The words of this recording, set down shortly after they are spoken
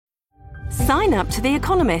Sign up to The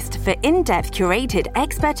Economist for in-depth curated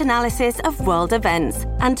expert analysis of world events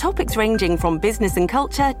and topics ranging from business and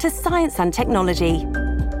culture to science and technology.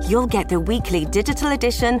 You'll get the weekly digital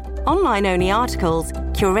edition, online-only articles,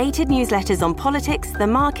 curated newsletters on politics, the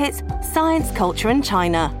markets, science, culture and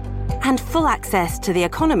China, and full access to The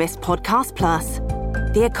Economist Podcast Plus.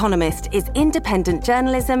 The Economist is independent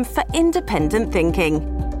journalism for independent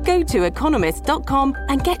thinking. Go to economist.com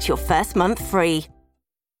and get your first month free.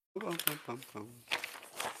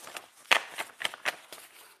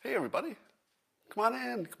 Hey everybody, come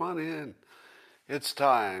on in. It's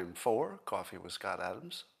time for Coffee with Scott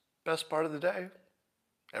Adams. Best part of the day,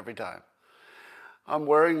 every time. I'm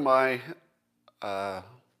wearing my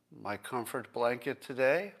comfort blanket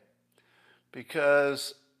today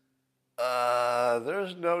because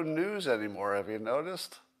there's no news anymore. Have you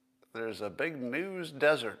noticed? There's a big news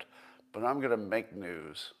desert, but I'm going to make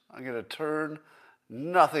news. I'm going to turn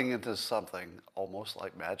nothing into something, almost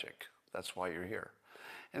like magic. That's why you're here.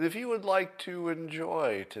 And if you would like to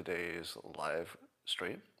enjoy today's live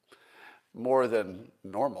stream more than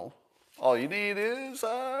normal, all you need is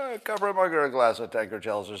a cup, a mug, or a glass, a tankard,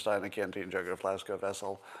 chalice, or stein, a canteen, jug, or flask, or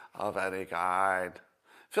vessel of any kind.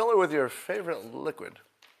 Fill it with your favorite liquid.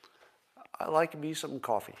 I like me some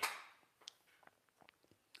coffee.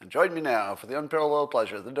 And join me now for the unparalleled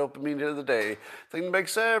pleasure, the dopamine hit of the day, thing that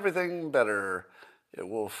makes everything better. It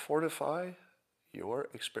will fortify your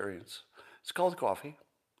experience. It's called coffee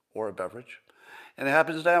or a beverage. And it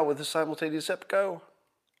happens now with a simultaneous sip. Go.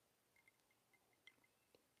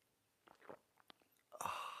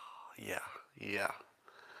 Yeah.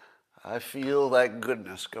 I feel that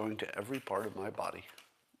goodness going to every part of my body.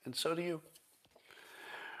 And so do you.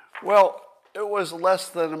 Well, it was less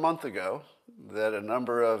than a month ago that a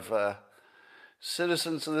number of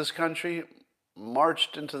citizens of this country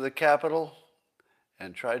marched into the Capitol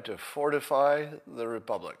and tried to fortify the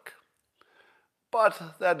Republic.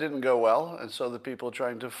 But that didn't go well, and so the people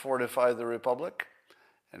trying to fortify the Republic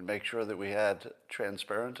and make sure that we had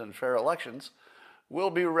transparent and fair elections will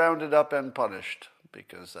be rounded up and punished,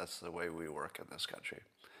 because that's the way we work in this country.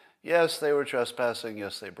 Yes, they were trespassing.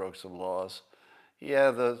 Yes, they broke some laws. Yeah,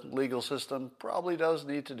 the legal system probably does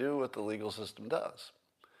need to do what the legal system does.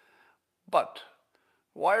 But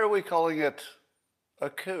why are we calling it a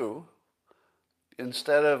coup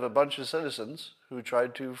instead of a bunch of citizens who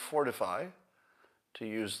tried to fortify, to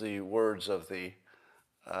use the words of the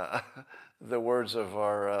words of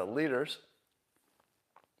our leaders?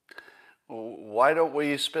 Why don't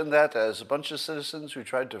we spin that as a bunch of citizens who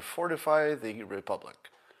tried to fortify the Republic?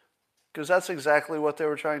 Because that's exactly what they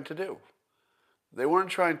were trying to do. They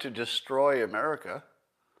weren't trying to destroy America,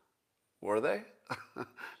 were they?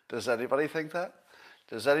 Does anybody think that?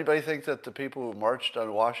 Does anybody think that the people who marched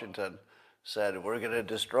on Washington said, we're going to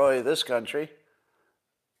destroy this country?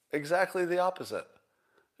 Exactly the opposite.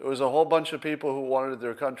 It was a whole bunch of people who wanted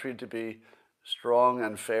their country to be strong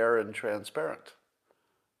and fair and transparent.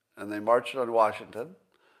 And they marched on Washington.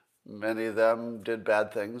 Many of them did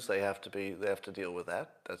bad things. They have to deal with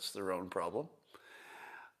that. That's their own problem.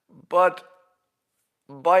 But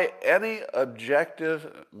by any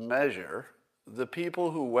objective measure, the people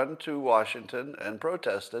who went to Washington and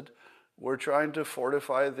protested were trying to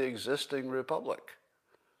fortify the existing republic.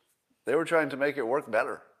 They were trying to make it work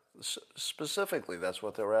better. Specifically, that's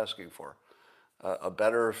what they were asking for. A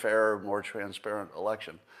better, fairer, more transparent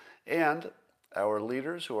election. And our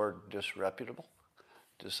leaders, who are disreputable,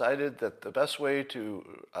 decided that the best way to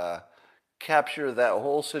capture that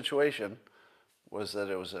whole situation was that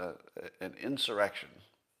it was an insurrection.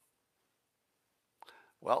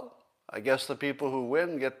 Well, I guess the people who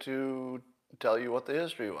win get to tell you what the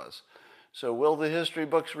history was. So will the history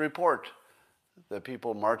books report that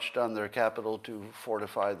people marched on their capital to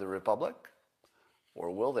fortify the Republic? Or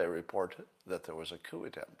will they report that there was a coup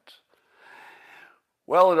attempt?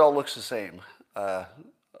 Well, it all looks the same, at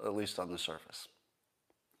least on the surface.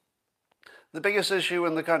 The biggest issue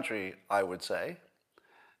in the country, I would say,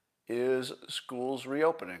 is schools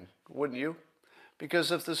reopening, wouldn't you?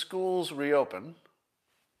 Because if the schools reopen,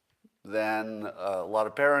 then a lot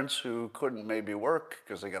of parents who couldn't maybe work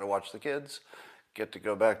because they got to watch the kids get to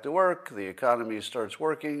go back to work. The economy starts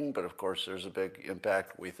working, but of course there's a big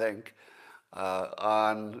impact, we think,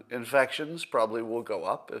 on infections. Probably will go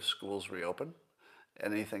up if schools reopen.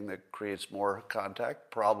 Anything that creates more contact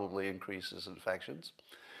probably increases infections.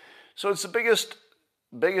 So it's the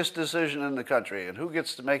biggest decision in the country. And who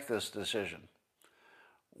gets to make this decision?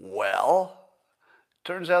 Well,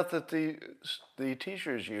 turns out that the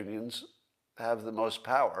teachers' unions have the most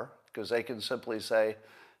power because they can simply say,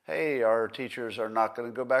 hey, our teachers are not going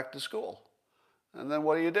to go back to school. And then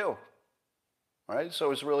what do? right?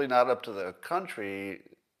 So it's really not up to the country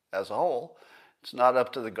as a whole. It's not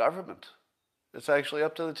up to the government. It's actually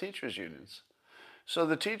up to the teachers' unions. So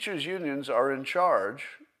the teachers' unions are in charge,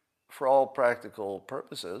 for all practical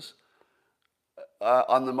purposes,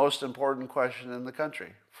 on the most important question in the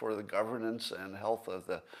country. For the governance and health of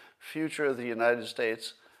the future of the United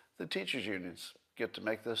States, the teachers' unions get to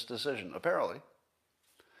make this decision, apparently.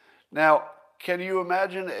 Now, can you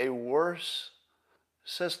imagine a worse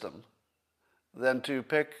system than to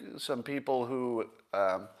pick some people who,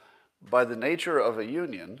 by the nature of a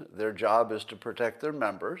union, their job is to protect their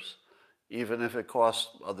members, even if it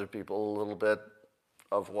costs other people a little bit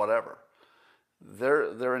of whatever.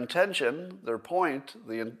 Their intention, their point,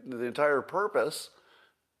 the entire purpose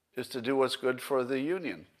is to do what's good for the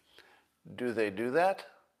union. Do they do that?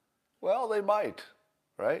 Well, they might,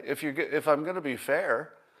 right? If I'm going to be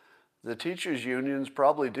fair, the teachers' unions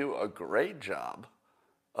probably do a great job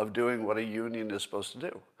of doing what a union is supposed to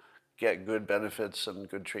do. Get good benefits and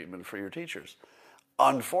good treatment for your teachers.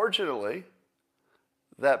 Unfortunately,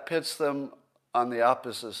 that pits them on the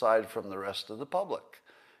opposite side from the rest of the public.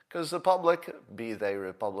 Because the public, be they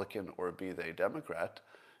Republican or be they Democrat,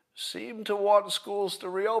 seem to want schools to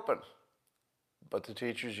reopen. But the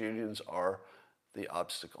teachers' unions are the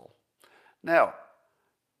obstacle. Now,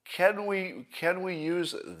 can we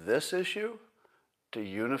use this issue to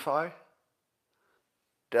unify?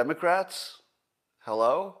 Democrats?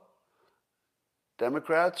 Hello?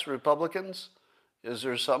 Democrats, Republicans? Is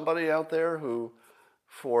there somebody out there who,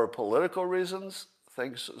 for political reasons,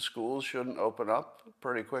 thinks schools shouldn't open up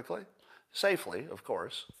pretty quickly? Safely, of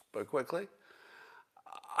course, but quickly?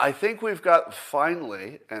 I think we've got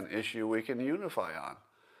finally an issue we can unify on.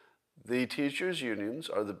 The teachers' unions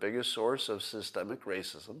are the biggest source of systemic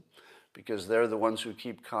racism because they're the ones who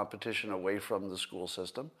keep competition away from the school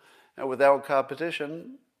system. And without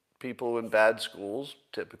competition, people in bad schools,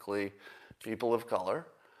 typically people of color,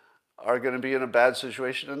 are going to be in a bad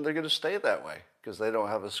situation, and they're going to stay that way because they don't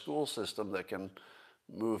have a school system that can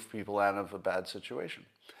move people out of a bad situation.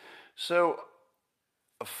 So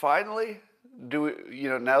finally,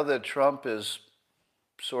 now that Trump is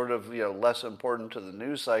sort of less important to the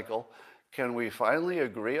news cycle, can we finally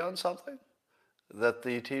agree on something? That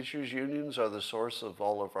the teachers' unions are the source of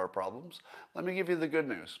all of our problems? Let me give you the good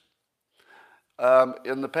news.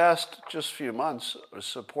 In the past just few months,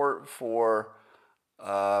 support for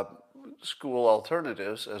school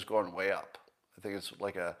alternatives has gone way up. I think it's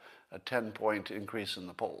like a 10-point increase in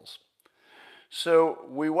the polls. So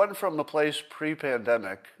we went from a place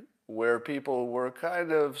pre-pandemic where people were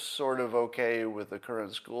kind of sort of okay with the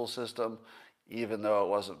current school system, even though it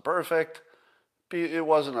wasn't perfect. It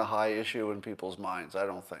wasn't a high issue in people's minds, I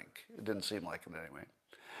don't think. It didn't seem like it anyway.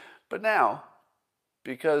 But now,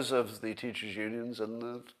 because of the teachers' unions and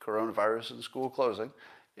the coronavirus and school closing,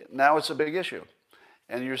 now it's a big issue.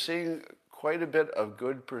 And you're seeing quite a bit of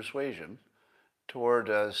good persuasion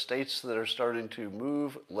toward states that are starting to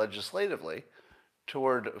move legislatively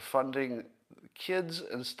toward funding kids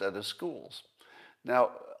instead of schools.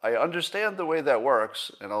 Now, I understand the way that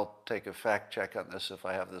works, and I'll take a fact check on this if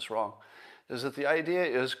I have this wrong, is that the idea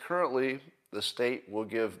is currently the state will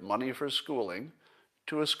give money for schooling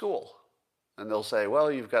to a school. And they'll say,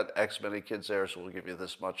 well, you've got X many kids there, so we'll give you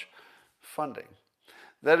this much funding.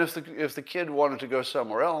 Then if the kid wanted to go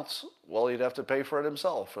somewhere else, well, he'd have to pay for it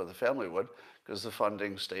himself, or the family would, because the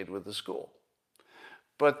funding stayed with the school.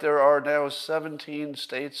 But there are now 17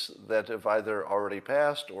 states that have either already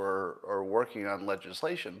passed or are working on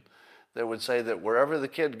legislation that would say that wherever the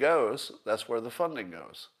kid goes, that's where the funding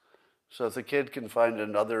goes. So if the kid can find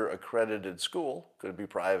another accredited school, could be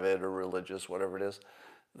private or religious, whatever it is,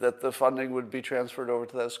 that the funding would be transferred over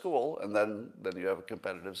to that school, and then you have a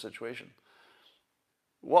competitive situation.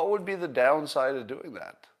 What would be the downside of doing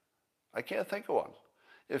that? I can't think of one.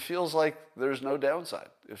 It feels like there's no downside.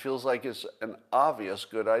 It feels like it's an obvious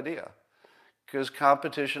good idea. Because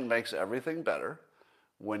competition makes everything better.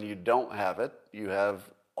 When you don't have it, you have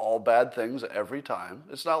all bad things every time.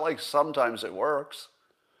 It's not like sometimes it works.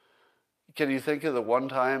 Can you think of the one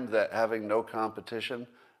time that having no competition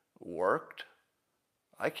worked?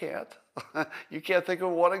 I can't. You can't think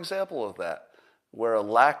of one example of that where a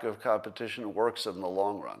lack of competition works in the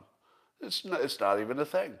long run. It's not even a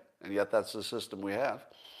thing, and yet that's the system we have.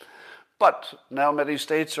 But now many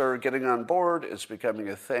states are getting on board. It's becoming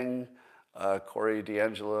a thing. Corey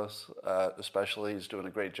DeAngelis, especially, is doing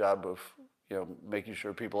a great job of making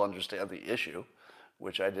sure people understand the issue,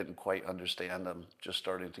 which I didn't quite understand. I'm just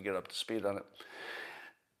starting to get up to speed on it.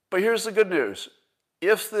 But here's the good news.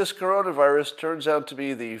 If this coronavirus turns out to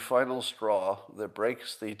be the final straw that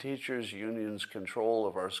breaks the teachers' union's control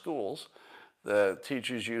of our schools, the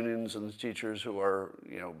teachers' unions and the teachers who are,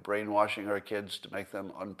 brainwashing our kids to make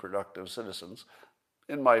them unproductive citizens.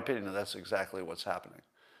 In my opinion, that's exactly what's happening.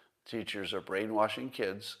 Teachers are brainwashing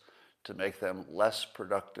kids to make them less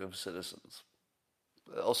productive citizens.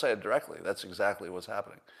 I'll say it directly. That's exactly what's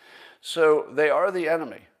happening. So they are the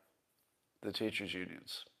enemy, the teachers'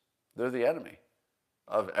 unions. They're the enemy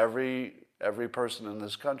of every person in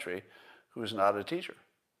this country who's not a teacher.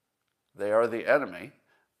 They are the enemy.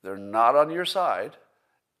 They're not on your side,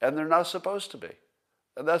 and they're not supposed to be.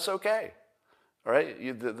 And that's okay. All right?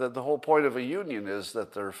 The whole point of a union is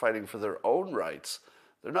that they're fighting for their own rights.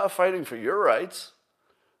 They're not fighting for your rights.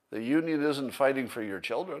 The union isn't fighting for your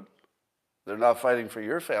children. They're not fighting for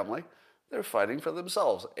your family. They're fighting for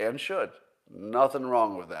themselves, and should. Nothing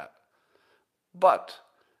wrong with that. But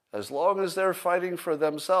as long as they're fighting for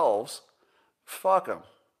themselves, fuck them.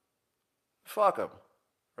 Fuck them,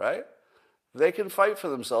 right? They can fight for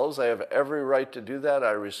themselves. They have every right to do that.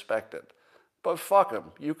 I respect it. But fuck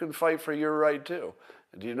them. You can fight for your right too.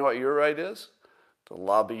 And do you know what your right is? To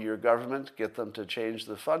lobby your government, get them to change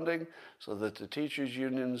the funding so that the teachers'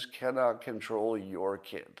 unions cannot control your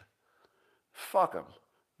kid. Fuck them.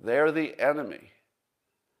 They're the enemy.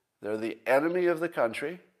 They're the enemy of the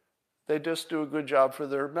country. They just do a good job for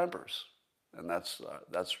their members. And that's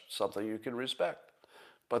something you can respect.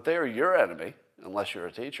 But they are your enemy, unless you're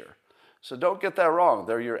a teacher. So don't get that wrong.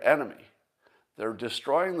 They're your enemy. They're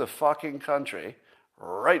destroying the fucking country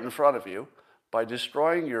right in front of you by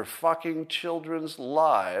destroying your fucking children's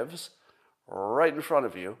lives right in front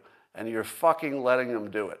of you, and you're fucking letting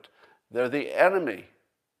them do it. They're the enemy.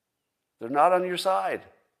 They're not on your side.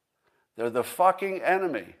 They're the fucking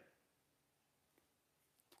enemy.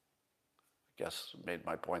 I guess I made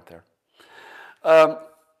my point there.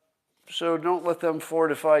 So don't let them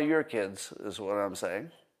fortify your kids, is what I'm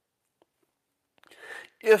saying.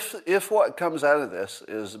 If what comes out of this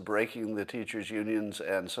is breaking the teachers' unions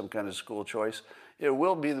and some kind of school choice, it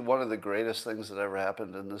will be one of the greatest things that ever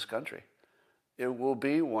happened in this country. It will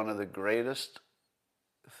be one of the greatest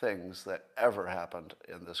things that ever happened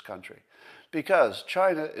in this country. Because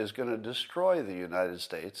China is going to destroy the United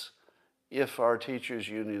States if our teachers'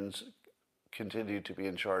 unions continue to be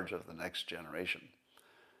in charge of the next generation.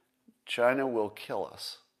 China will kill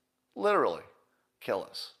us. Literally kill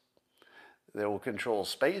us. They will control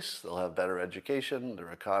space, they'll have better education,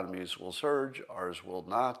 their economies will surge, ours will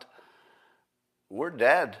not. We're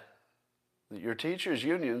dead. Your teachers'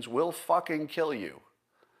 unions will fucking kill you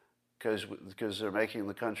because they're making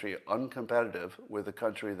the country uncompetitive with a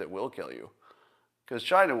country that will kill you. Because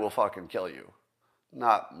China will fucking kill you.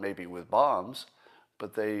 Not maybe with bombs,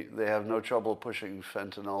 but they have no trouble pushing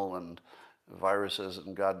fentanyl and viruses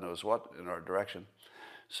and God knows what in our direction.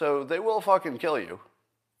 So they will fucking kill you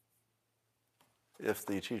if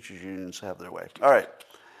the teachers' unions have their way. All right.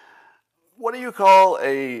 What do you call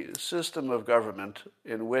a system of government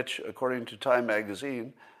in which, according to Time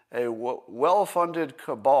magazine, a well-funded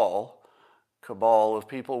cabal of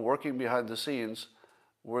people working behind the scenes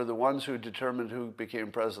were the ones who determined who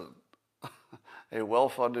became president? A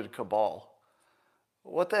well-funded cabal.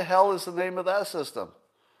 What the hell is the name of that system?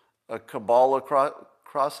 A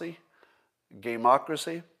cabalocracy?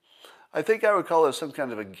 Gamocracy? I think I would call it some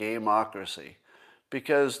kind of a gamocracy.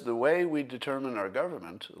 Because the way we determine our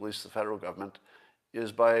government, at least the federal government,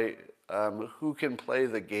 is by who can play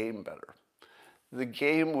the game better. The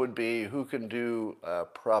game would be who can do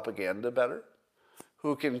propaganda better,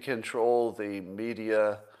 who can control the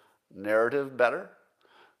media narrative better,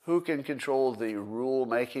 who can control the rule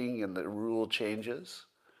making and the rule changes,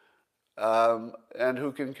 and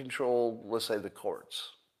who can control, let's say, the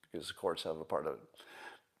courts, because the courts have a part of it.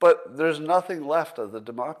 But there's nothing left of the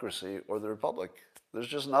democracy or the republic. There's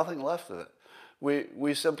just nothing left of it.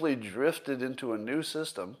 We simply drifted into a new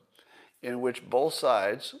system in which both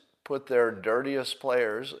sides put their dirtiest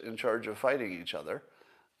players in charge of fighting each other,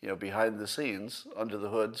 behind the scenes, under the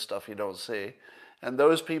hood, stuff you don't see. And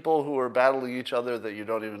those people who are battling each other that you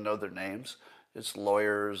don't even know their names, it's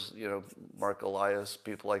lawyers, Mark Elias,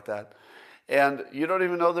 people like that. And you don't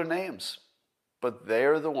even know their names. But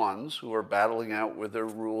they're the ones who are battling out with their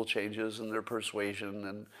rule changes and their persuasion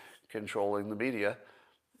and controlling the media.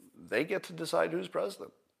 They get to decide who's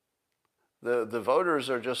president. The voters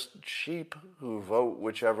are just sheep who vote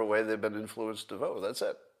whichever way they've been influenced to vote. That's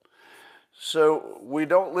it. So we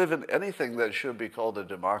don't live in anything that should be called a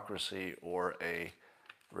democracy or a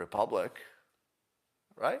republic,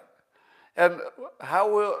 right? And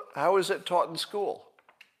how is it taught in school?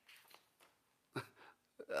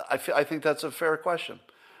 I think that's a fair question.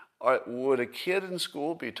 Would a kid in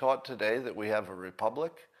school be taught today that we have a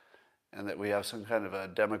republic and that we have some kind of a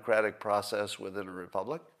democratic process within a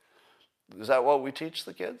republic? Is that what we teach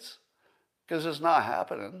the kids? Because it's not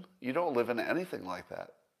happening. You don't live in anything like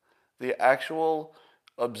that. The actual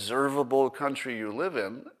observable country you live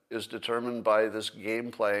in is determined by this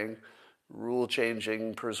game-playing,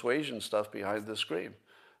 rule-changing persuasion stuff behind the screen.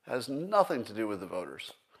 It has nothing to do with the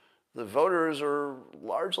voters. The voters are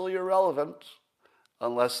largely irrelevant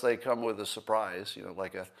unless they come with a surprise,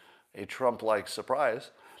 like a Trump-like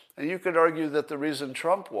surprise. And you could argue that the reason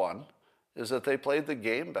Trump won is that they played the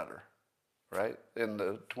game better, right? In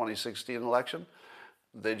the 2016 election,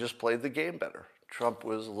 they just played the game better. Trump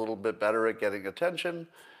was a little bit better at getting attention.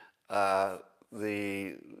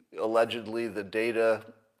 Allegedly, the data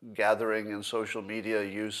gathering and social media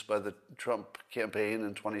use by the Trump campaign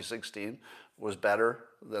in 2016 was better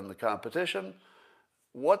than the competition.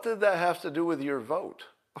 What did that have to do with your vote?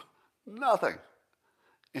 Nothing.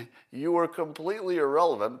 You were completely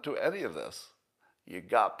irrelevant to any of this. You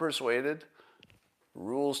got persuaded,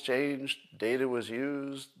 rules changed, data was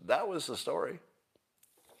used. That was the story.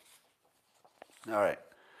 All right.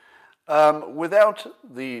 Without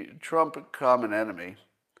the Trump common enemy,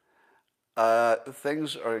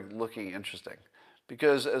 things are looking interesting.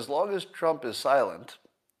 Because as long as Trump is silent,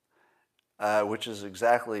 which is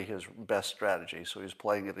exactly his best strategy, so he's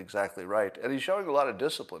playing it exactly right, and he's showing a lot of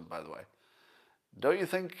discipline, by the way. Don't you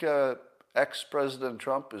think ex-President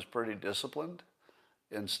Trump is pretty disciplined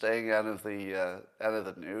in staying out of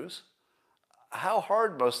the news? How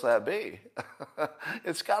hard must that be?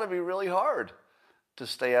 It's got to be really hard to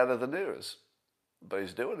stay out of the news, but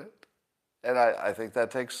he's doing it. And I think that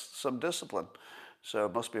takes some discipline, so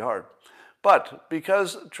it must be hard. But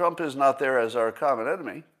because Trump is not there as our common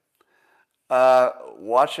enemy,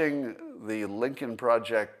 watching the Lincoln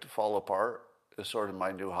Project fall apart is sort of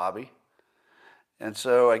my new hobby. And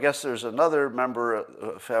so I guess there's another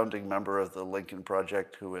founding member of the Lincoln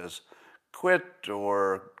Project who has quit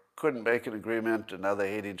or couldn't make an agreement, and now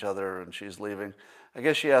they hate each other, and she's leaving. I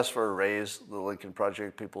guess she asked for a raise, the Lincoln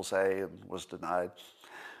Project people say, and was denied.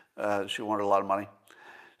 She wanted a lot of money.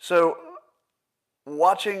 So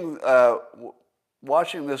watching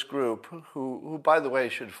this group, who, by the way,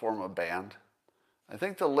 should form a band. I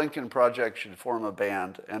think the Lincoln Project should form a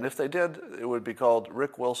band, and if they did, it would be called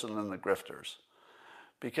Rick Wilson and the Grifters.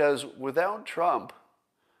 Because without Trump,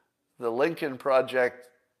 the Lincoln Project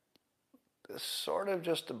is sort of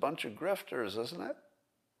just a bunch of grifters, isn't it?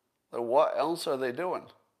 What else are they doing?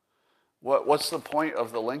 What's the point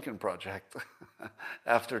of the Lincoln Project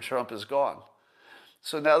after Trump is gone?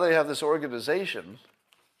 So now they have this organization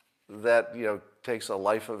that takes a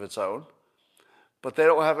life of its own, but they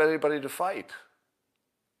don't have anybody to fight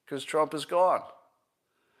because Trump is gone.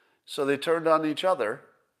 So they turned on each other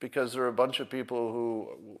because there are a bunch of people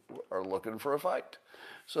who are looking for a fight.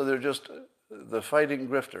 So they're just the Fighting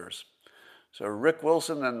Grifters. So Rick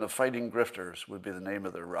Wilson and the Fighting Grifters would be the name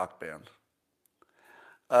of their rock band.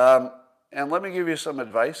 And let me give you some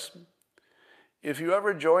advice. If you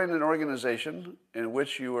ever join an organization in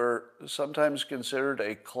which you are sometimes considered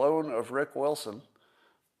a clone of Rick Wilson,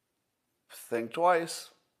 think twice.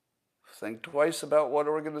 Think twice about what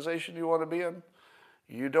organization you want to be in.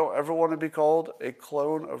 You don't ever want to be called a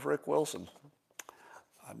clone of Rick Wilson.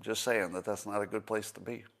 I'm just saying that's not a good place to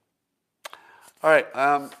be. All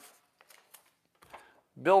right.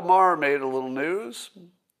 Bill Maher made a little news.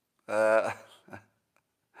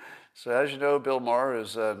 So as you know, Bill Maher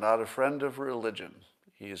is not a friend of religion.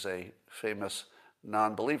 He's a famous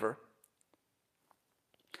non-believer.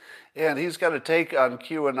 And he's got a take on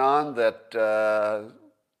QAnon that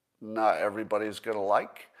not everybody's going to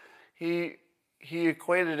like. He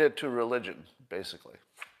equated it to religion, basically.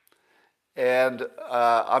 And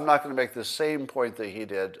I'm not going to make the same point that he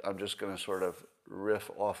did. I'm just going to sort of riff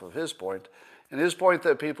off of his point. And his point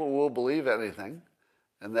that people will believe anything,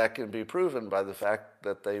 and that can be proven by the fact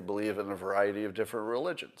that they believe in a variety of different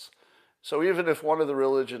religions. So even if one of the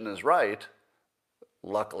religion is right,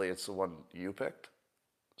 luckily it's the one you picked.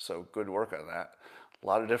 So good work on that. A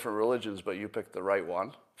lot of different religions, but you picked the right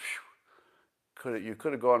one. You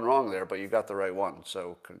could have gone wrong there, but you got the right one.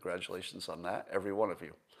 So congratulations on that, every one of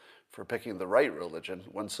you, for picking the right religion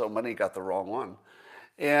when so many got the wrong one.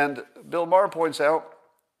 And Bill Maher points out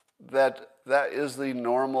that is the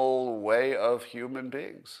normal way of human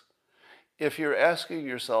beings. If you're asking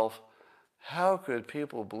yourself, how could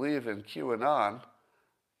people believe in QAnon?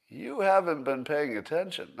 You haven't been paying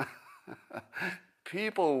attention.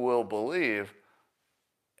 People will believe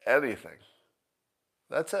anything.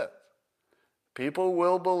 That's it. People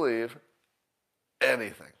will believe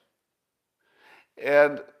anything.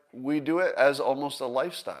 And we do it as almost a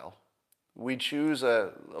lifestyle. We choose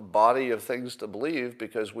a body of things to believe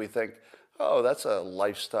because we think, oh, that's a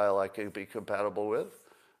lifestyle I could be compatible with.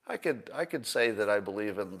 I could say that I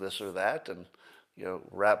believe in this or that and,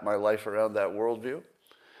 wrap my life around that worldview.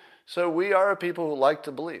 So we are people who like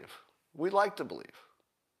to believe. We like to believe.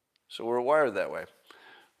 So we're wired that way.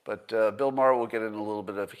 But Bill Maher will get in a little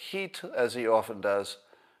bit of heat, as he often does,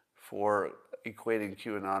 for equating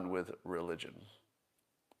QAnon with religion.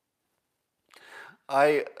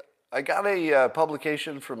 I got a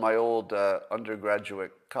publication from my old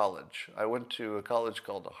undergraduate college. I went to a college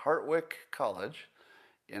called Hartwick College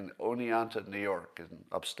in Oneonta, New York, in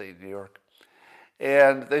upstate New York.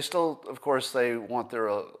 And they still, of course, they want their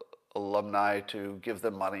alumni to give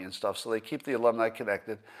them money and stuff, so they keep the alumni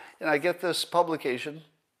connected. And I get this publication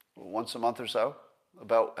once a month or so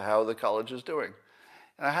about how the college is doing.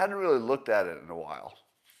 And I hadn't really looked at it in a while.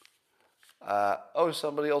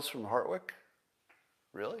 Somebody else from Hartwick?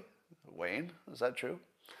 Really? Wayne? Is that true?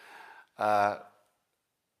 So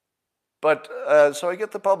I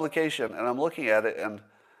get the publication and I'm looking at it and,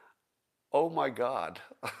 oh my God,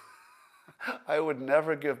 I would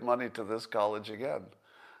never give money to this college again.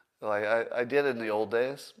 Like I did in the old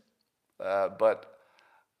days, but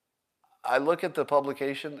I look at the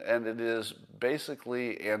publication and it is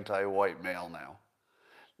basically anti-white male now.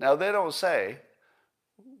 Now they don't say,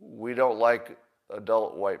 we don't like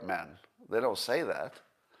adult white men. They don't say that.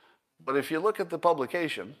 But if you look at the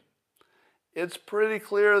publication, it's pretty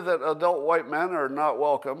clear that adult white men are not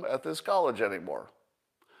welcome at this college anymore,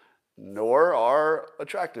 nor are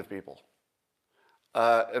attractive people.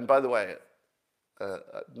 And by the way,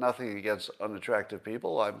 nothing against unattractive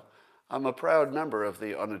people. I'm a proud member of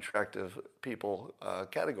the unattractive people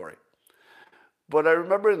category. But I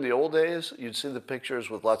remember in the old days, you'd see the pictures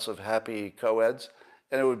with lots of happy co-eds,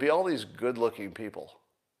 and it would be all these good-looking people.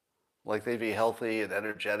 Like they'd be healthy and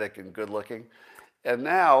energetic and good-looking. And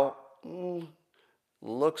now,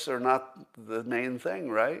 looks are not the main thing,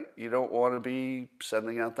 right? You don't want to be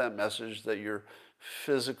sending out that message that your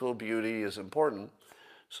physical beauty is important.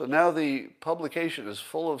 So now the publication is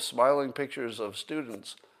full of smiling pictures of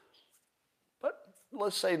students, but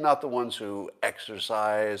let's say not the ones who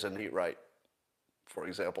exercise and eat right, for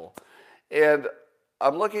example. And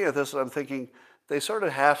I'm looking at this and I'm thinking, they sort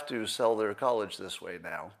of have to sell their college this way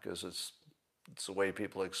now because it's the way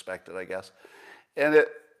people expect it, I guess. And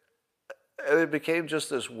it became just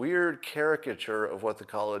this weird caricature of what the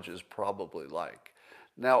college is probably like.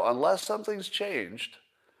 Now, unless something's changed,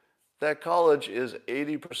 that college is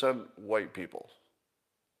 80% white people.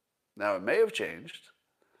 Now, it may have changed,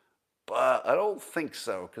 but I don't think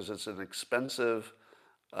so because it's an expensive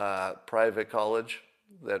private college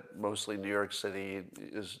that mostly New York City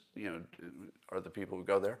is, are the people who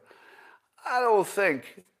go there. I don't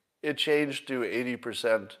think it changed to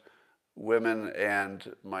 80% women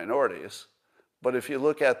and minorities. But if you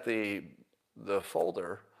look at the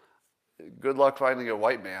folder, good luck finding a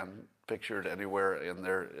white man pictured anywhere in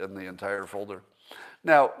the entire folder.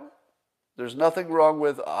 Now, there's nothing wrong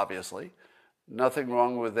with, obviously, nothing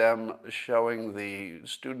wrong with them showing the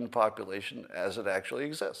student population as it actually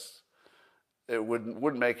exists. It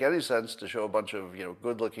wouldn't make any sense to show a bunch of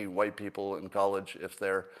good-looking white people in college if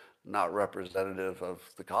they're not representative of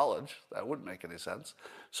the college. That wouldn't make any sense.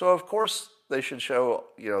 So of course they should show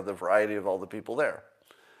the variety of all the people there.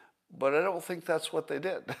 But I don't think that's what they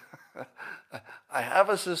did. I have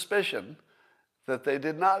a suspicion that they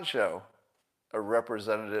did not show a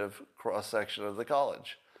representative cross-section of the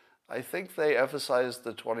college. I think they emphasized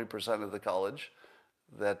the 20% of the college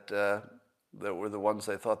that were the ones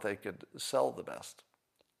they thought they could sell the best.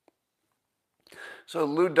 So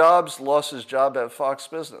Lou Dobbs lost his job at Fox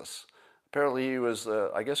Business. Apparently he was,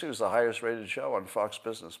 I guess he was the highest rated show on Fox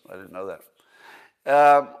Business. I didn't know that.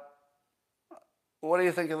 What do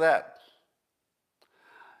you think of that?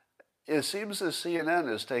 It seems that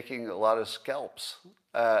CNN is taking a lot of scalps.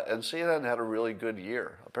 And CNN had a really good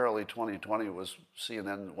year. Apparently 2020 was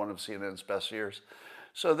one of CNN's best years.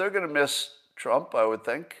 So they're going to miss Trump, I would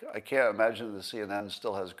think. I can't imagine that CNN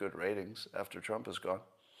still has good ratings after Trump is gone.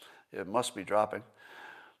 It must be dropping.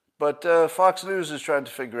 But Fox News is trying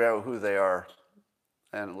to figure out who they are.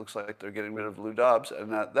 And it looks like they're getting rid of Lou Dobbs.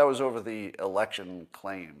 And that was over the election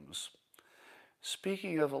claims.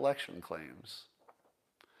 Speaking of election claims,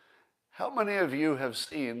 how many of you have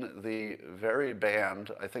seen the very banned,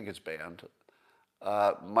 I think it's banned,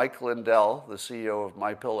 Mike Lindell, the CEO of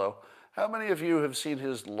MyPillow? How many of you have seen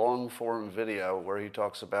his long-form video where he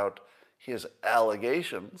talks about his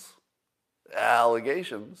allegations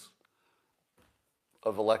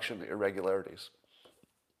of election irregularities?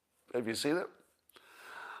 Have you seen it?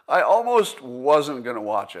 I almost wasn't going to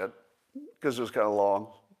watch it because it was kind of long,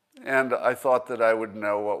 and I thought that I would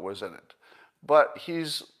know what was in it. But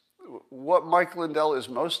what Mike Lindell is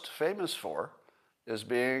most famous for is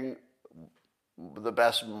being the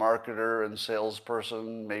best marketer and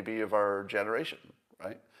salesperson maybe of our generation,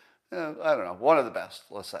 right? I don't know, one of the best,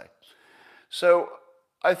 let's say. So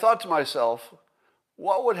I thought to myself,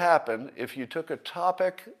 what would happen if you took a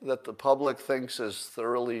topic that the public thinks is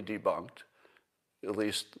thoroughly debunked, at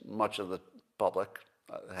least much of the public,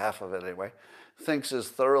 half of it anyway, thinks is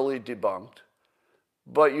thoroughly debunked,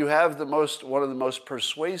 but you have one of the most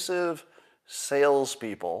persuasive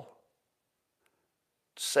salespeople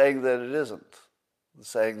saying that it isn't,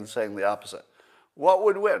 saying the opposite. What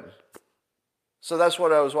would win? So that's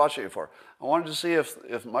what I was watching it for. I wanted to see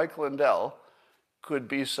if Mike Lindell could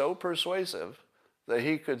be so persuasive that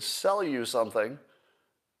he could sell you something.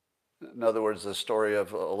 In other words, the story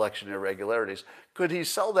of election irregularities. Could he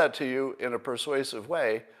sell that to you in a persuasive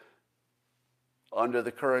way under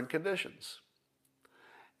the current conditions?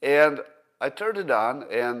 And I turned it on,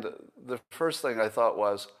 and the first thing I thought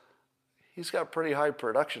was, he's got pretty high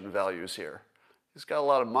production values here. He's got a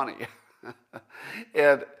lot of money.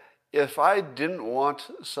 And if I didn't want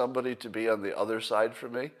somebody to be on the other side for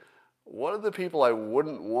me, one of the people I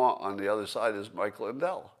wouldn't want on the other side is Mike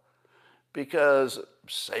Lindell. Because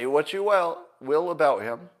say what you will about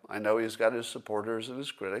him. I know he's got his supporters and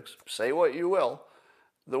his critics. Say what you will.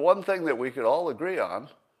 The one thing that we could all agree on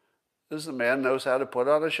is the man knows how to put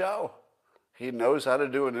on a show. He knows how to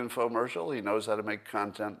do an infomercial. He knows how to make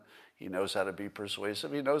content. He knows how to be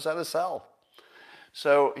persuasive. He knows how to sell.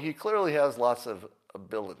 So he clearly has lots of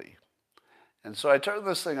ability. And so I turned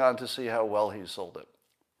this thing on to see how well he sold it.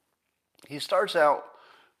 He starts out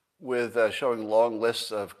with showing long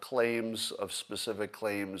lists of specific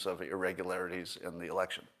claims of irregularities in the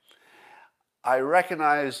election. I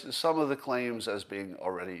recognized some of the claims as being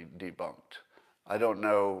already debunked. I don't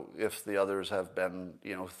know if the others have been,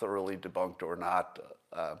 thoroughly debunked or not,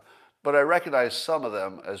 but I recognize some of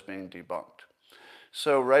them as being debunked.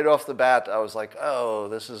 So right off the bat, I was like, oh,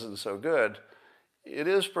 this isn't so good. It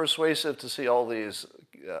is persuasive to see all these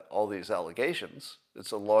allegations.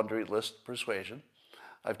 It's a laundry list persuasion.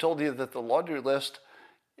 I've told you that the laundry list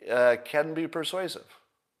can be persuasive,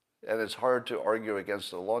 and it's hard to argue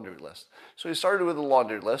against a laundry list. So he started with a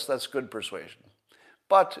laundry list. That's good persuasion.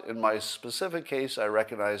 But in my specific case, I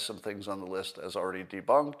recognized some things on the list as already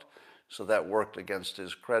debunked, so that worked against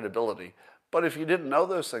his credibility. But if you didn't know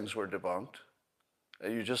those things were debunked,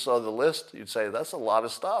 and you just saw the list, you'd say, that's a lot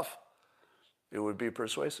of stuff. It would be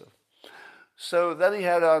persuasive. So then he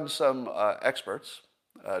had on some experts.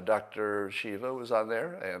 Dr. Shiva was on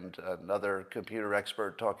there, and another computer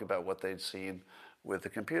expert talking about what they'd seen with the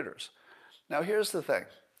computers. Now here's the thing.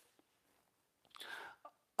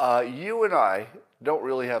 You and I don't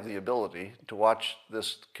really have the ability to watch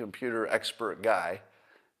this computer expert guy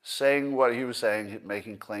saying what he was saying,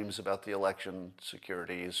 making claims about the election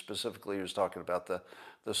security. Specifically, he was talking about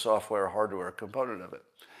the software, hardware component of it.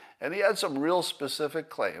 And he had some real specific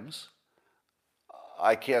claims.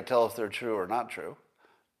 I can't tell if they're true or not true,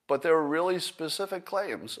 but there were really specific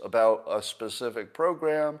claims about a specific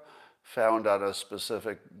program found on a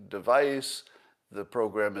specific device. The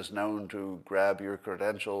program is known to grab your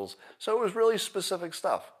credentials. So it was really specific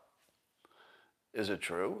stuff. Is it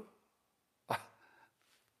true?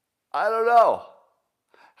 I don't know.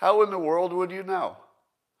 How in the world would you know?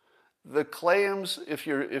 The claims, if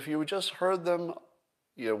you just heard them,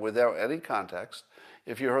 without any context,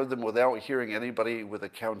 if you heard them without hearing anybody with a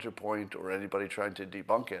counterpoint or anybody trying to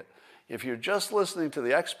debunk it, if you're just listening to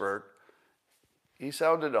the expert, he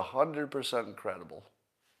sounded 100% credible.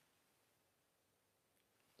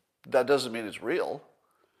 That doesn't mean it's real,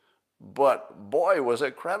 but boy, was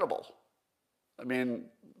it credible. I mean,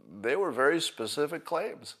 they were very specific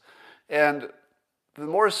claims. And the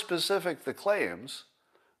more specific the claims,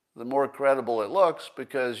 the more credible it looks,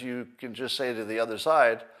 because you can just say to the other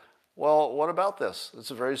side, well, what about this?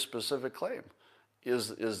 It's a very specific claim.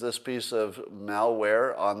 Is this piece of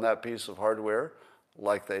malware on that piece of hardware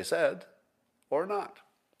like they said, or not?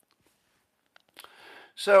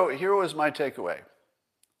 So here was my takeaway.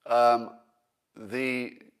 I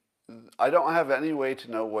don't have any way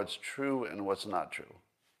to know what's true and what's not true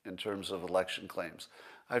in terms of election claims.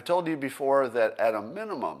 I've told you before that at a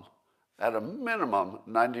minimum,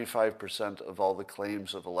 95% of all the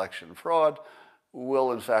claims of election fraud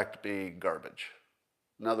will in fact be garbage.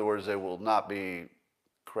 In other words, they will not be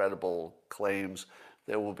credible claims.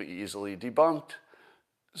 They will be easily debunked.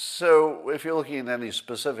 So if you're looking at any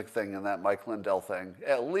specific thing in that Mike Lindell thing,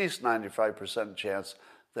 at least 95% chance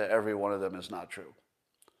that every one of them is not true.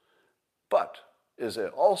 But is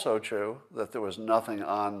it also true that there was nothing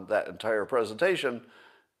on that entire presentation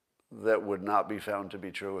that would not be found to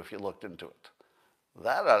be true if you looked into it?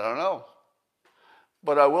 That I don't know.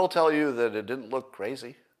 But I will tell you that it didn't look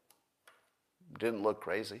crazy. Didn't look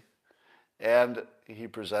crazy. And he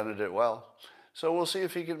presented it well. So we'll see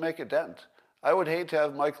if he can make a dent. I would hate to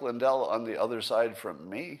have Mike Lindell on the other side from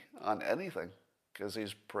me on anything, because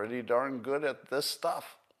he's pretty darn good at this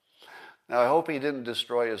stuff. Now, I hope he didn't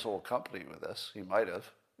destroy his whole company with this. He might have.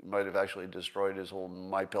 He might have actually destroyed his whole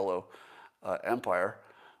MyPillow empire.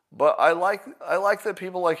 But I like that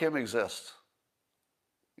people like him exist.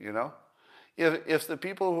 You know? If the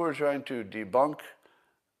people who are trying to debunk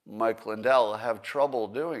Mike Lindell have trouble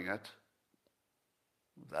doing it,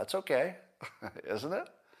 that's okay, isn't it?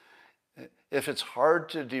 If it's hard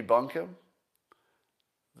to debunk him,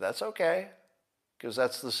 that's okay, because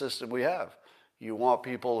that's the system we have. You want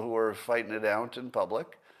people who are fighting it out in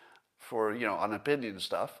public for, on opinion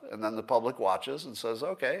stuff, and then the public watches and says,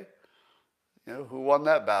 okay, who won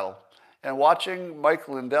that battle? And watching Mike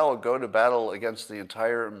Lindell go to battle against the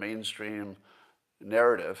entire mainstream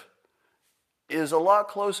narrative is a lot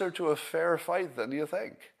closer to a fair fight than you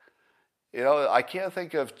think. I can't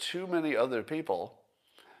think of too many other people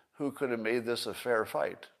who could have made this a fair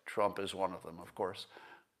fight. Trump is one of them, of course.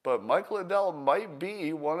 But Mike Lindell might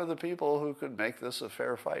be one of the people who could make this a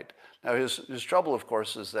fair fight. Now, his trouble, of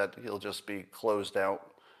course, is that he'll just be closed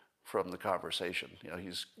out from the conversation.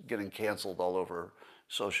 He's getting canceled all over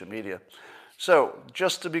social media. So,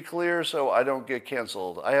 just to be clear, so I don't get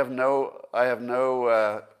canceled, I have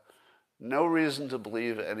no reason to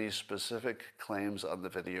believe any specific claims on the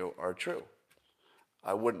video are true.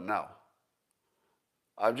 I wouldn't know.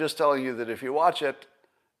 I'm just telling you that if you watch it,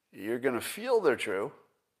 you're going to feel they're true,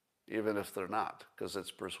 even if they're not, because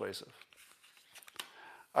it's persuasive.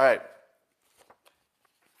 All right.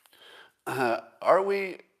 Are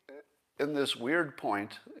we in this weird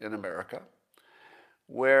point in America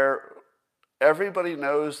where everybody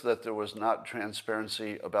knows that there was not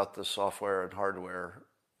transparency about the software and hardware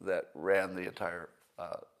that ran the entire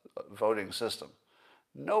voting system?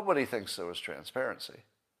 Nobody thinks there was transparency.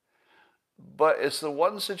 But it's the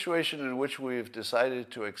one situation in which we've decided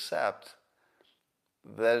to accept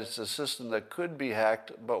that it's a system that could be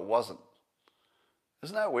hacked but wasn't.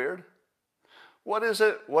 Isn't that weird? What is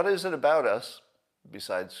it about us,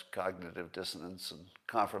 besides cognitive dissonance and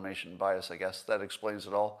confirmation bias, I guess, that explains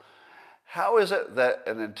it all? How is it that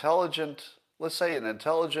let's say an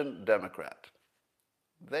intelligent Democrat,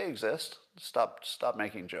 they exist. Stop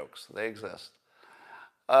making jokes. They exist.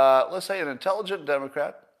 Let's say an intelligent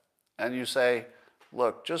Democrat, and you say,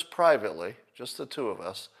 look, just privately, just the two of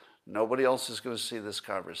us, nobody else is going to see this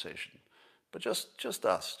conversation, but just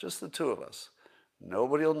us, just the two of us.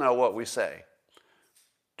 Nobody will know what we say.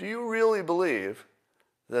 Do you really believe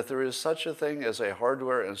that there is such a thing as a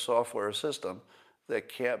hardware and software system that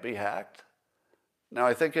can't be hacked? Now,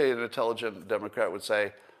 I think an intelligent Democrat would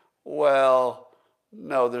say, well,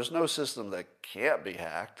 no, there's no system that can't be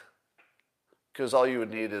hacked, because all you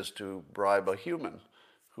would need is to bribe a human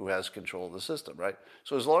who has control of the system, right?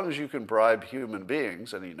 So as long as you can bribe human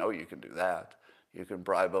beings, and you can do that, you can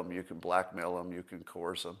bribe them, you can blackmail them, you can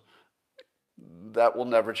coerce them, that will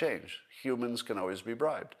never change. Humans can always be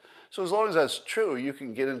bribed. So as long as that's true, you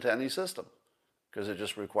can get into any system, because it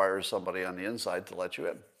just requires somebody on the inside to let you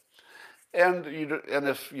in. And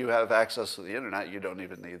if you have access to the internet, you don't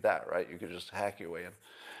even need that, right? You could just hack your way in.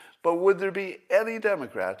 But would there be any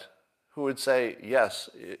Democrat who would say, yes,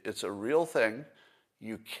 it's a real thing,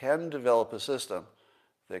 you can develop a system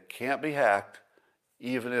that can't be hacked,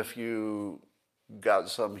 even if you got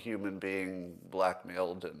some human being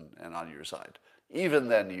blackmailed and on your side? Even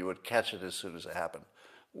then, you would catch it as soon as it happened.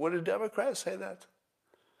 Would a Democrat say that?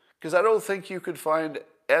 Because I don't think you could find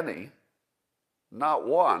any, not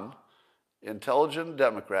one, intelligent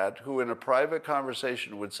Democrat who in a private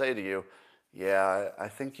conversation would say to you, yeah, I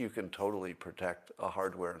think you can totally protect a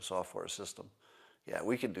hardware and software system. Yeah,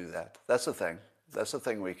 we can do that. That's the thing. That's the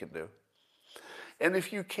thing we can do. And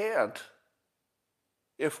if you can't,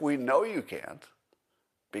 if we know you can't,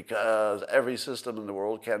 because every system in the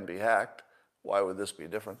world can be hacked, why would this be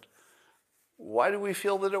different? Why do we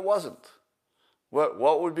feel that it wasn't?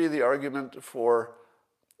 What would be the argument for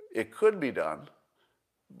it could be done,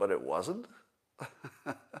 but it wasn't?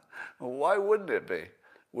 Why wouldn't it be?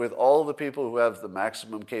 With all the people who have the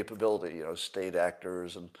maximum capability, state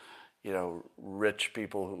actors and, rich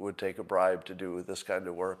people who would take a bribe to do this kind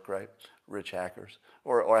of work, right? Rich hackers.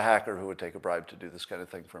 Or a hacker who would take a bribe to do this kind of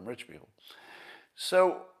thing from rich people.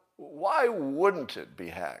 So why wouldn't it be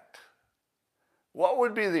hacked? What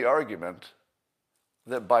would be the argument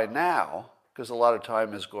that by now because a lot of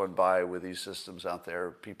time has gone by with these systems out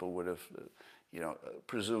there. People would have,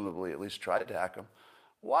 presumably at least tried to hack them.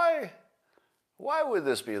 Why would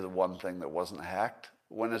this be the one thing that wasn't hacked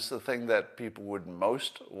when it's the thing that people would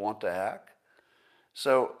most want to hack?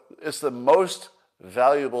 So it's the most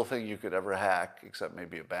valuable thing you could ever hack, except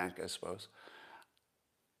maybe a bank, I suppose.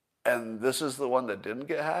 And this is the one that didn't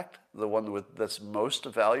get hacked? The one that's most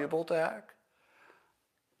valuable to hack?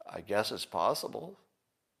 I guess it's possible.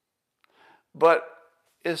 But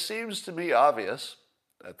it seems to me obvious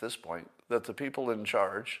at this point that the people in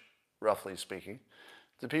charge, roughly speaking,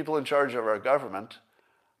 the people in charge of our government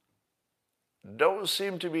don't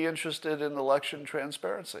seem to be interested in election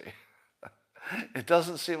transparency. It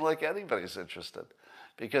doesn't seem like anybody's interested,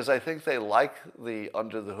 because I think they like the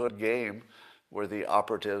under-the-hood game where the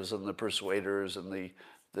operatives and the persuaders and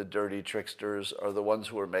the dirty tricksters are the ones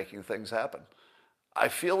who are making things happen. I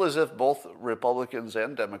feel as if both Republicans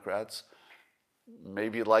and Democrats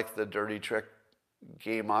maybe like the dirty trick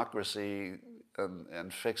gameocracy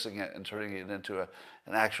and fixing it and turning it into an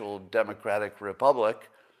actual democratic republic.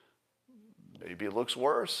 Maybe it looks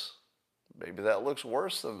worse. Maybe that looks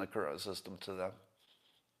worse than the current system to them.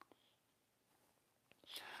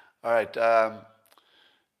 All right.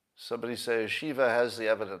 Somebody says Shiva has the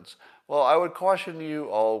evidence. Well, I would caution you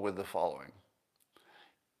all with the following.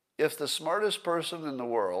 If the smartest person in the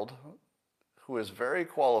world, who is very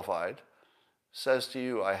qualified, says to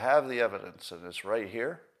you, I have the evidence and it's right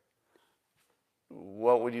here,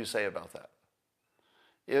 what would you say about that?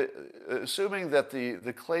 Assuming that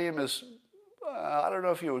the claim is, I don't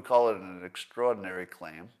know if you would call it an extraordinary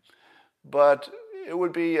claim, but it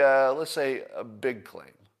would be, let's say, a big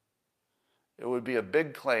claim. It would be a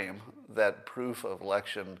big claim that proof of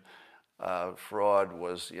election fraud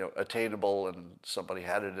was attainable and somebody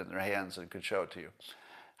had it in their hands and could show it to you.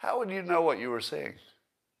 How would you know what you were seeing?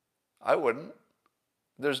 I wouldn't.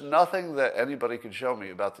 There's nothing that anybody could show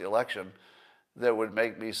me about the election that would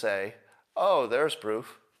make me say, oh, there's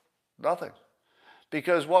proof. Nothing.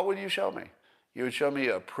 Because what would you show me? You would show me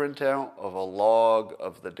a printout of a log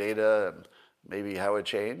of the data and maybe how it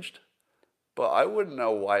changed. But I wouldn't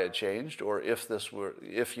know why it changed, or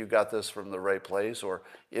if you got this from the right place, or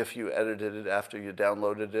if you edited it after you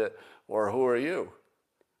downloaded it, or who are you?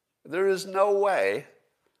 There is no way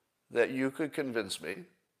that you could convince me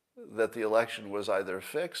that the election was either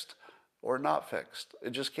fixed or not fixed.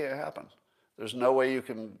 It just can't happen. There's no way you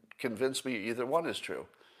can convince me either one is true,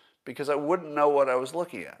 because I wouldn't know what I was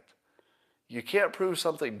looking at. You can't prove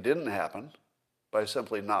something didn't happen by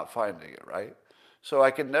simply not finding it, right? So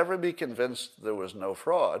I could never be convinced there was no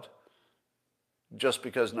fraud just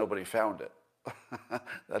because nobody found it.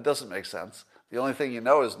 That doesn't make sense. The only thing you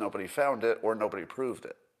know is nobody found it or nobody proved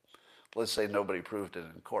it. Let's say nobody proved it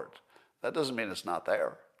in court. That doesn't mean it's not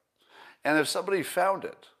there. And if somebody found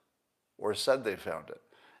it or said they found it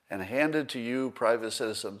and handed to you, private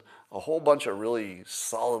citizen, a whole bunch of really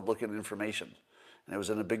solid-looking information, and it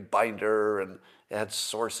was in a big binder and it had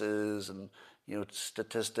sources and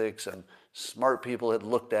statistics, and smart people had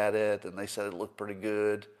looked at it and they said it looked pretty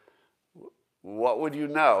good. What would you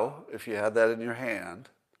know if you had that in your hand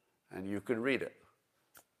and you could read it?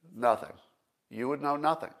 Nothing. You would know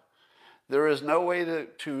nothing. There is no way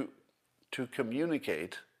to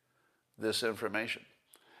communicate this information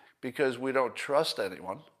because we don't trust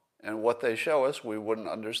anyone, and what they show us we wouldn't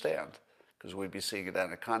understand because we'd be seeing it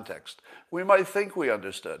out of context. We might think we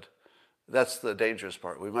understood. That's the dangerous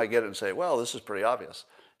part. We might get it and say, well, this is pretty obvious.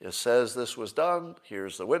 It says this was done.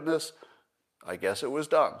 Here's the witness. I guess it was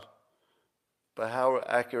done. But how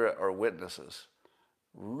accurate are witnesses?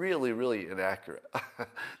 Really, really inaccurate.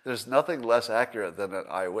 There's nothing less accurate than an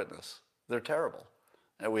eyewitness. They're terrible.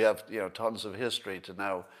 And we have tons of history to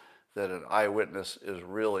know that an eyewitness is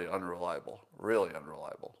really unreliable, really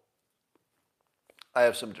unreliable. I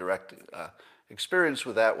have some direct experience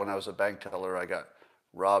with that. When I was a bank teller, I got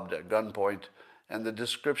robbed at gunpoint, and the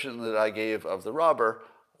description that I gave of the robber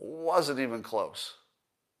wasn't even close.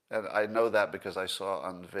 And I know that because I saw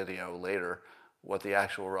on video later what the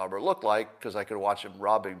actual robber looked like, because I could watch him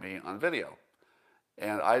robbing me on video.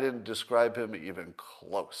 And I didn't describe him even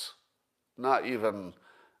close. Not even,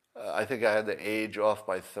 I think I had the age off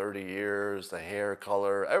by 30 years, the hair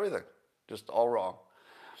color, everything. Just all wrong.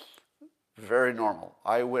 Very normal.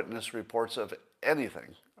 Eyewitness reports of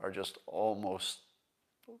anything are just almost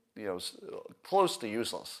close to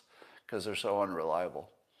useless because they're so unreliable.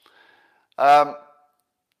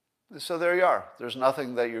 So there you are. There's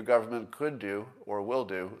nothing that your government could do or will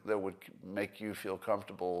do that would make you feel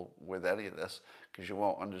comfortable with any of this because you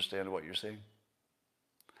won't understand what you're seeing.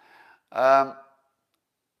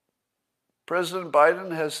 President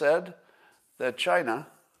Biden has said that China,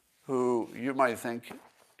 who you might think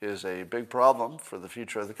is a big problem for the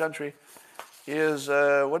future of the country, is,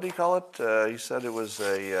 what do you call it? He said it was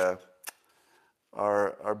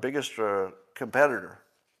our biggest competitor.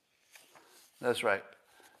 That's right.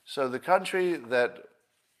 So the country that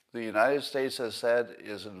the United States has said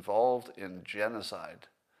is involved in genocide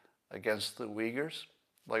against the Uyghurs,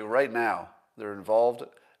 like right now, they're involved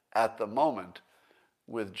at the moment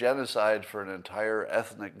with genocide for an entire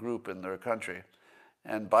ethnic group in their country.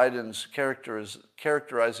 And Biden's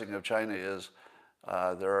characterizing of China is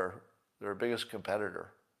they're our biggest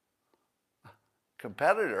competitor.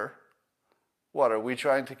 Competitor? What, are we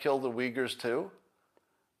trying to kill the Uyghurs too?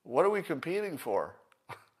 What are we competing for?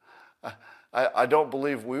 I don't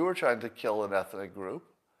believe we were trying to kill an ethnic group,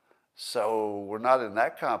 so we're not in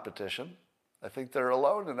that competition. I think they're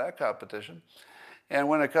alone in that competition. And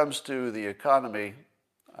when it comes to the economy,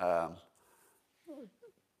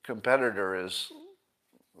 competitor is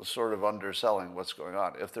sort of underselling what's going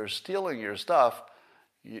on. If they're stealing your stuff,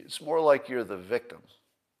 it's more like you're the victim.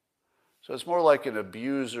 So it's more like an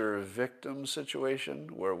abuser-victim situation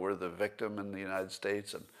where we're the victim in the United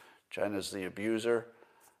States and China's the abuser.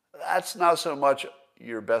 That's not so much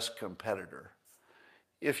your best competitor.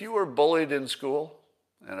 If you were bullied in school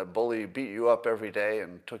and a bully beat you up every day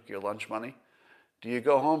and took your lunch money, do you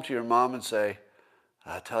go home to your mom and say,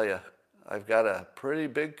 I tell you, I've got a pretty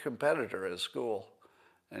big competitor at school?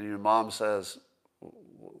 And your mom says,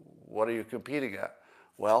 what are you competing at?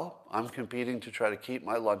 Well, I'm competing to try to keep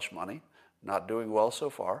my lunch money. Not doing well so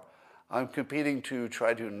far. I'm competing to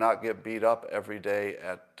try to not get beat up every day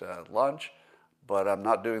at lunch, but I'm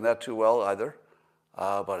not doing that too well either.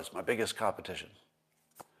 But it's my biggest competition.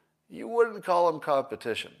 You wouldn't call them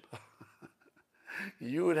competition.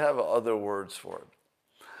 You would have other words for it.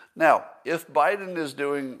 Now, if Biden is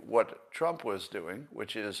doing what Trump was doing,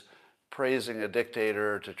 which is praising a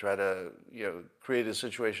dictator to try to, create a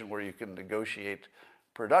situation where you can negotiate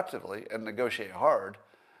productively and negotiate hard,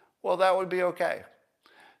 well, that would be okay.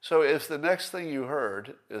 So if the next thing you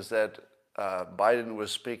heard is that Biden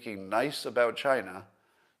was speaking nice about China,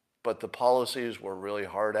 but the policies were really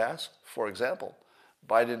hard-ass, for example,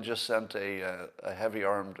 Biden just sent a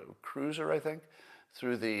heavy-armed cruiser, I think,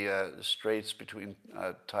 through the straits between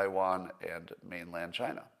Taiwan and mainland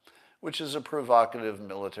China, which is a provocative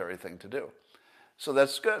military thing to do. So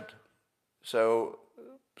that's good. So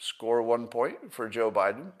score 1 point for Joe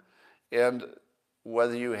Biden. And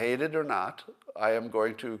whether you hate it or not, I am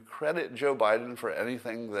going to credit Joe Biden for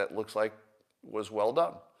anything that looks like was well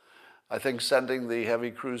done. I think sending the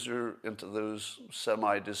heavy cruiser into those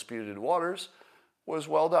semi-disputed waters was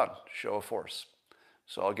well done, show of force.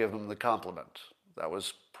 So I'll give him the compliment. That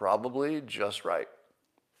was probably just right.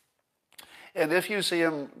 And if you see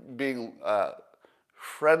him being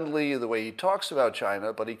friendly the way he talks about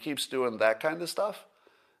China, but he keeps doing that kind of stuff,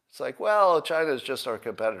 it's like, well, China is just our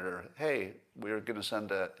competitor. Hey, we're going to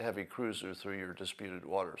send a heavy cruiser through your disputed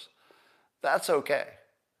waters. That's okay.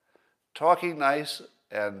 Talking nice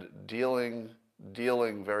and dealing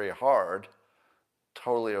very hard,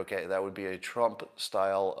 totally okay. That would be a Trump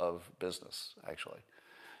style of business, actually.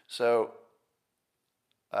 So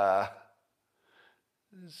that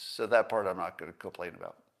part I'm not going to complain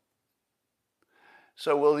about.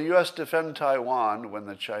 So will the U.S. defend Taiwan when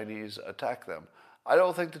the Chinese attack them? I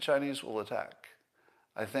don't think the Chinese will attack.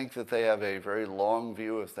 I think that they have a very long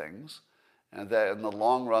view of things, and that in the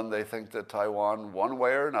long run they think that Taiwan, one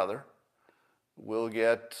way or another, will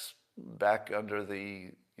get back under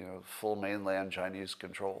the full mainland Chinese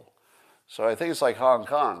control. So I think it's like Hong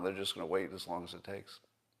Kong. They're just going to wait as long as it takes.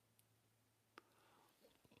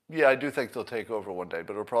 Yeah, I do think they'll take over one day,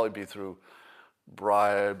 but it'll probably be through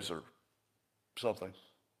bribes or something.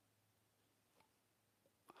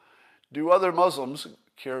 Do other Muslims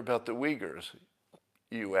care about the Uyghurs,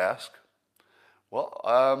 you ask?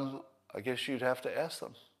 Well, I guess you'd have to ask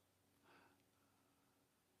them.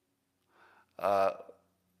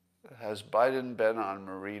 Has Biden been on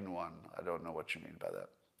Marine One? I don't know what you mean by that.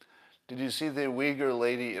 Did you see the Uyghur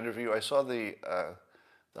lady interview? I saw the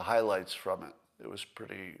highlights from it. It was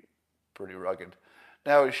pretty rugged.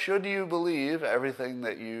 Now, should you believe everything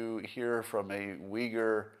that you hear from a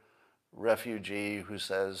Uyghur refugee who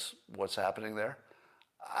says what's happening there?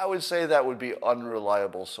 I would say that would be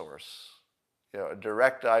unreliable source. A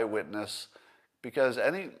direct eyewitness, because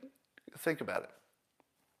think about it.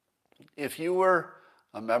 If you were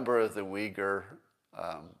a member of the Uyghur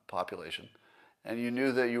population and you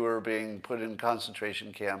knew that you were being put in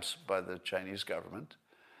concentration camps by the Chinese government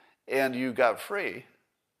and you got free,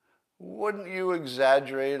 wouldn't you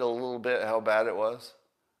exaggerate a little bit how bad it was?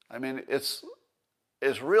 I mean, it's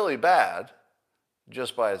really bad,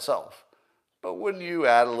 just by itself. But when you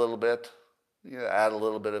add a little bit, add a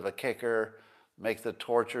little bit of a kicker, make the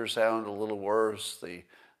torture sound a little worse, the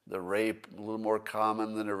rape a little more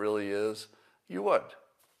common than it really is, you would.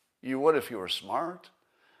 You would if you were smart.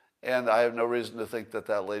 And I have no reason to think that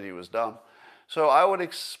that lady was dumb. So I would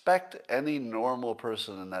expect any normal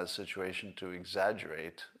person in that situation to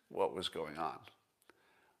exaggerate what was going on.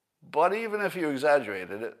 But even if you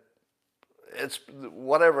exaggerated it, it's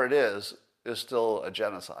whatever it is still a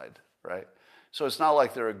genocide, right? So it's not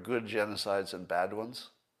like there are good genocides and bad ones.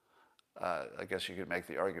 I guess you could make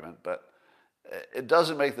the argument, but it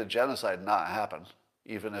doesn't make the genocide not happen,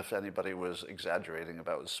 even if anybody was exaggerating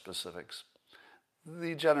about specifics.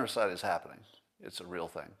 The genocide is happening. It's a real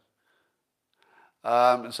thing.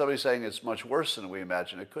 And somebody's saying it's much worse than we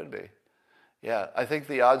imagine it could be. Yeah, I think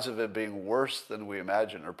the odds of it being worse than we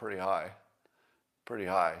imagine are pretty high. Pretty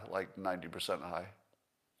high, like 90% high.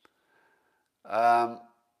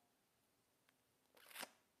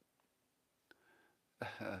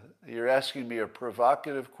 You're asking me a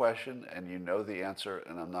provocative question, and you know the answer,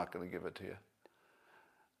 and I'm not going to give it to you.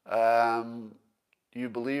 Do you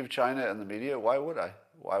believe China and the media? Why would I?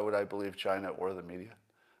 Why would I believe China or the media?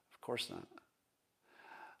 Of course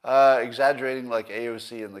not. Exaggerating like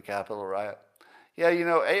AOC in the Capitol riot. Yeah,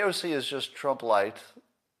 AOC is just Trump light.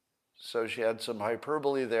 So she had some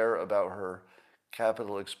hyperbole there about her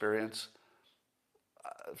Capitol experience.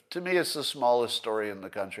 To me, it's the smallest story in the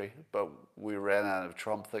country, but we ran out of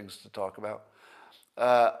Trump things to talk about.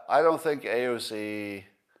 I don't think AOC,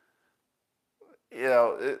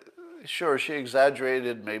 sure, she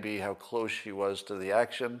exaggerated maybe how close she was to the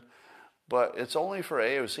action, but it's only for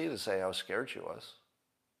AOC to say how scared she was.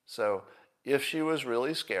 So if she was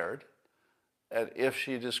really scared, and if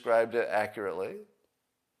she described it accurately,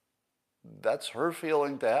 that's her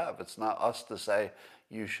feeling to have. It's not us to say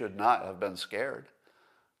you should not have been scared.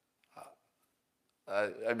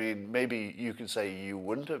 I mean, maybe you could say you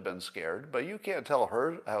wouldn't have been scared, but you can't tell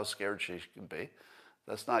her how scared she can be.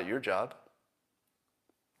 That's not your job.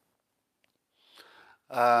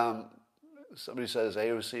 Somebody says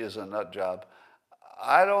AOC is a nut job.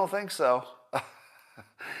 I don't think so.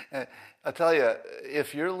 I tell you,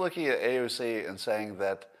 if you're looking at AOC and saying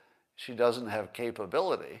that she doesn't have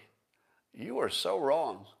capability, you are so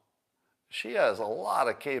wrong. She has a lot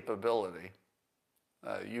of capability.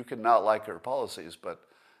 You can not like her policies, but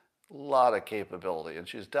a lot of capability, and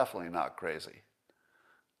she's definitely not crazy.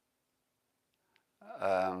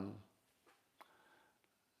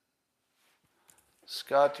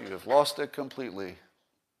 Scott, you have lost it completely.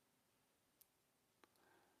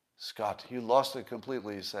 Scott, you lost it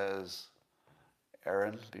completely, says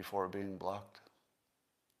Aaron before being blocked.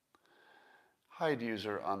 Hide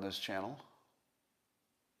user on this channel.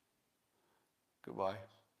 Goodbye.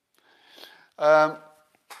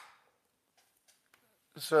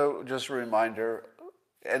 So just a reminder,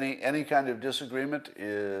 any kind of disagreement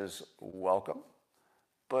is welcome,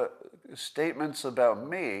 but statements about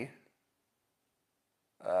me,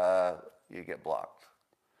 you get blocked.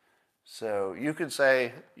 So you could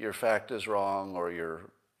say your fact is wrong or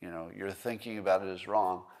your thinking about it is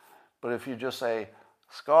wrong, but if you just say,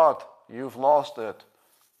 Scott, you've lost it,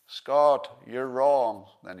 Scott, you're wrong,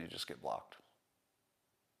 then you just get blocked.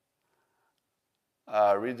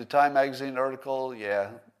 Read the Time magazine article,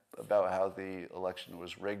 about how the election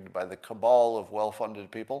was rigged by the cabal of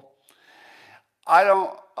well-funded people. I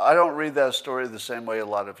don't read that story the same way a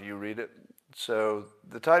lot of you read it. So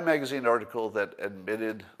the Time magazine article that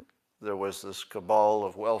admitted there was this cabal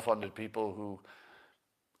of well-funded people who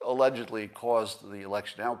allegedly caused the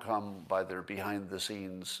election outcome by their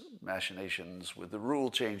behind-the-scenes machinations with the rule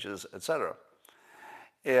changes, etc.,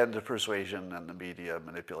 and the persuasion and the media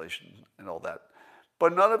manipulation and all that.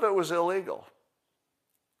 But none of it was illegal,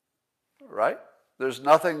 right? There's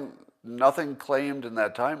nothing claimed in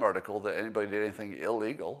that Time article that anybody did anything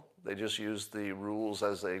illegal. They just used the rules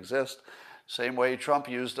as they exist, same way Trump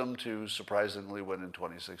used them to surprisingly win in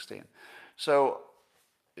 2016. So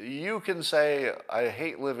you can say, I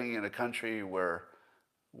hate living in a country where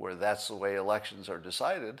that's the way elections are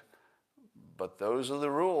decided, but those are the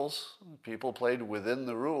rules. People played within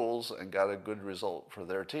the rules and got a good result for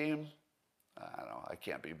their team. I don't know, I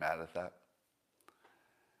can't be mad at that.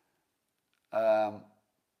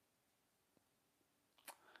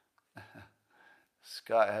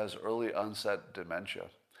 Scott has early onset dementia.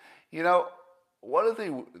 One of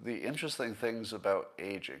the interesting things about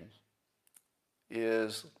aging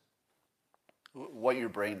is what your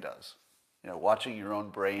brain does. Watching your own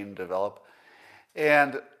brain develop.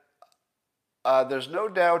 And There's no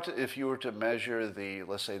doubt if you were to measure the,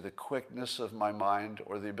 let's say, the quickness of my mind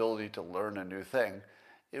or the ability to learn a new thing,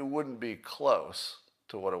 it wouldn't be close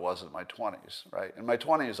to what it was in my 20s, right? In my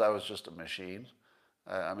 20s, I was just a machine.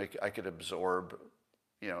 I could absorb,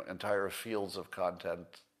 entire fields of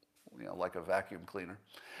content, like a vacuum cleaner.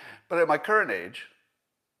 But at my current age,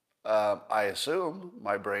 I assume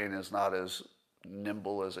my brain is not as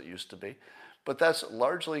nimble as it used to be, but that's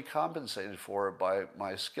largely compensated for by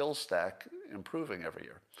my skill stack improving every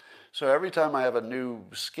year. So every time I have a new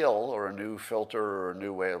skill or a new filter or a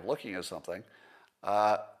new way of looking at something,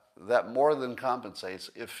 that more than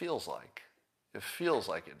compensates, it feels like. It feels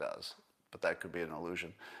like it does, but that could be an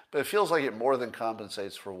illusion. But it feels like it more than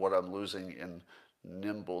compensates for what I'm losing in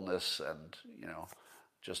nimbleness and,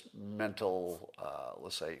 just mental,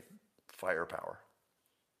 let's say, firepower.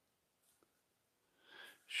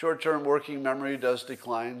 Short-term working memory does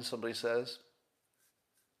decline, somebody says.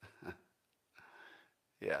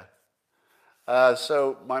 Yeah.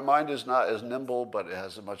 So my mind is not as nimble, but it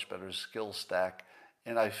has a much better skill stack.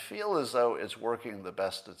 And I feel as though it's working the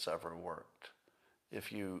best it's ever worked,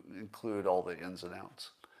 if you include all the ins and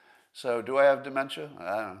outs. So do I have dementia?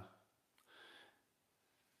 I don't know.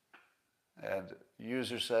 And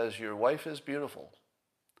user says, your wife is beautiful.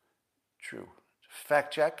 True.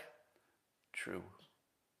 Fact check. True.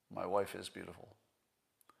 My wife is beautiful.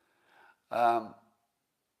 Have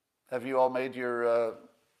you all made your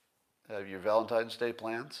Valentine's Day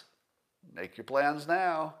plans? Make your plans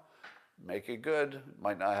now. Make it good.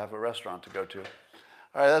 Might not have a restaurant to go to.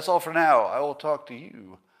 All right, that's all for now. I will talk to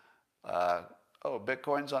you.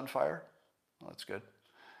 Bitcoin's on fire? Well, that's good.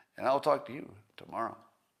 And I'll talk to you tomorrow.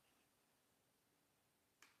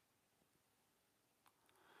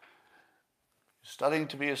 Studying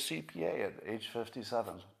to be a CPA at age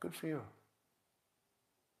 57. Good for you.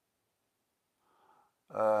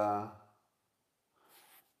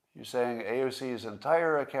 You're saying AOC's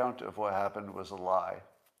entire account of what happened was a lie.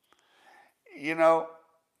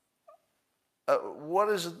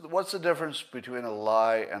 What's the difference between a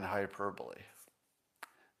lie and hyperbole?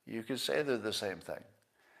 You could say they're the same thing.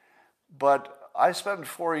 But I spent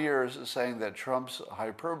 4 years saying that Trump's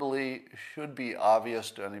hyperbole should be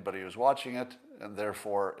obvious to anybody who's watching it, and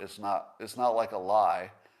therefore it's not like a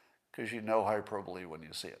lie, because you know hyperbole when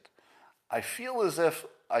you see it. I feel as if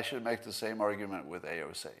I should make the same argument with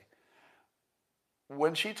AOC.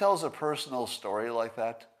 When she tells a personal story like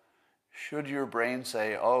that, should your brain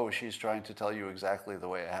say, oh, she's trying to tell you exactly the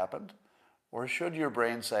way it happened? Or should your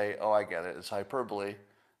brain say, oh, I get it, it's hyperbole,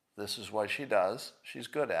 this is what she does, she's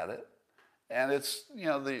good at it, and it's,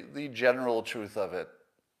 the general truth of it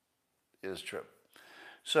is true.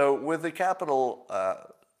 So with the Capitol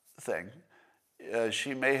thing,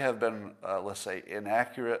 she may have been, let's say,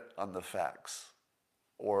 inaccurate on the facts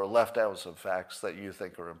or left out some facts that you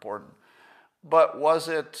think are important. But was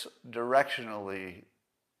it directionally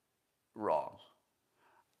wrong?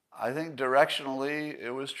 I think directionally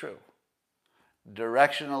it was true.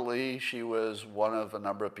 Directionally, she was one of a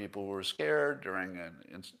number of people who were scared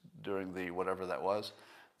during the whatever that was,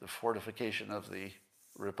 the fortification of the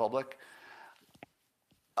Republic.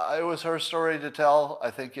 It was her story to tell. I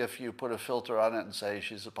think if you put a filter on it and say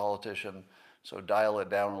she's a politician, so dial it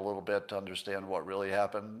down a little bit to understand what really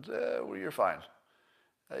happened, well, you're fine.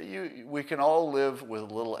 We can all live with a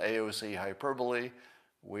little AOC hyperbole.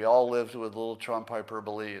 We all lived with a little Trump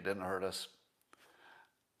hyperbole. It didn't hurt us.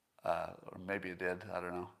 Or maybe it did. I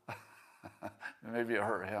don't know. Maybe it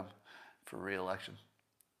hurt him for re-election.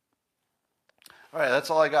 All right, that's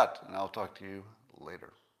all I got, and I'll talk to you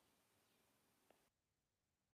later.